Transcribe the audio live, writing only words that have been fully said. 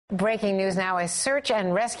Breaking news now. A search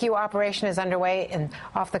and rescue operation is underway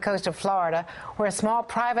off the coast of Florida, where a small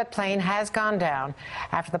private plane has gone down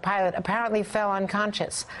after the pilot apparently fell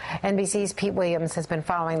unconscious. NBC's Pete Williams has been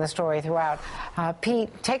following the story throughout. Pete,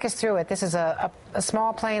 take us through it. This is a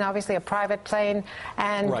small plane, obviously a private plane,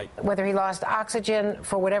 and whether he lost oxygen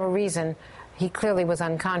for whatever reason, he clearly was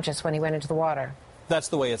unconscious when he went into the water. That's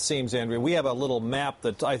the way it seems, Andrea. We have a little map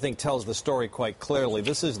that I think tells the story quite clearly.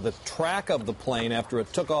 This is the track of the plane after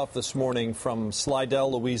it took off this morning from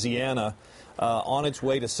Slidell, Louisiana, on its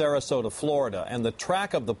way to Sarasota, Florida. And the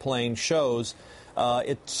track of the plane shows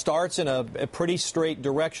it starts in a pretty straight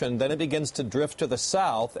direction, then it begins to drift to the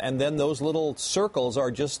south, and then those little circles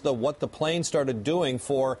are just what the plane started doing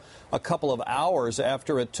for a couple of hours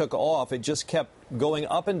after it took off. It just kept going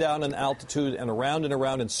up and down in altitude and around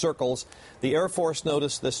in circles. The Air Force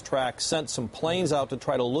noticed this track, sent some planes out to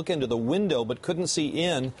try to look into the window, but couldn't see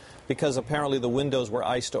in because apparently the windows were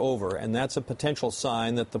iced over. And that's a potential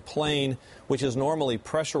sign that the plane, which is normally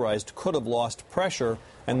pressurized, could have lost pressure,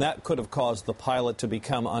 and that could have caused the pilot to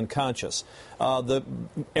become unconscious. The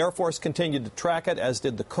Air Force continued to track it, as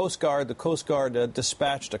did the Coast Guard. The Coast Guard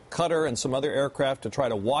dispatched a cutter and some other aircraft to try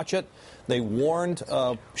to watch it. They warned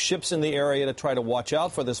ships in the area to try to watch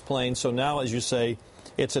out for this plane. So now, as you say,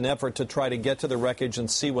 it's an effort to try to get to the wreckage and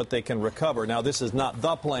see what they can recover. Now, this is not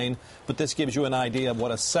the plane, but this gives you an idea of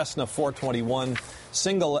what a Cessna 421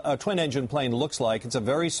 twin-engine plane looks like. It's a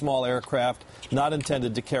very small aircraft, not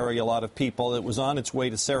intended to carry a lot of people. It was on its way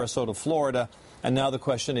to Sarasota, Florida, and now the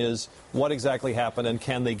question is, what exactly happened, and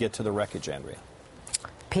can they get to the wreckage, Andrea?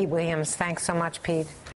 Pete Williams, thanks so much, Pete.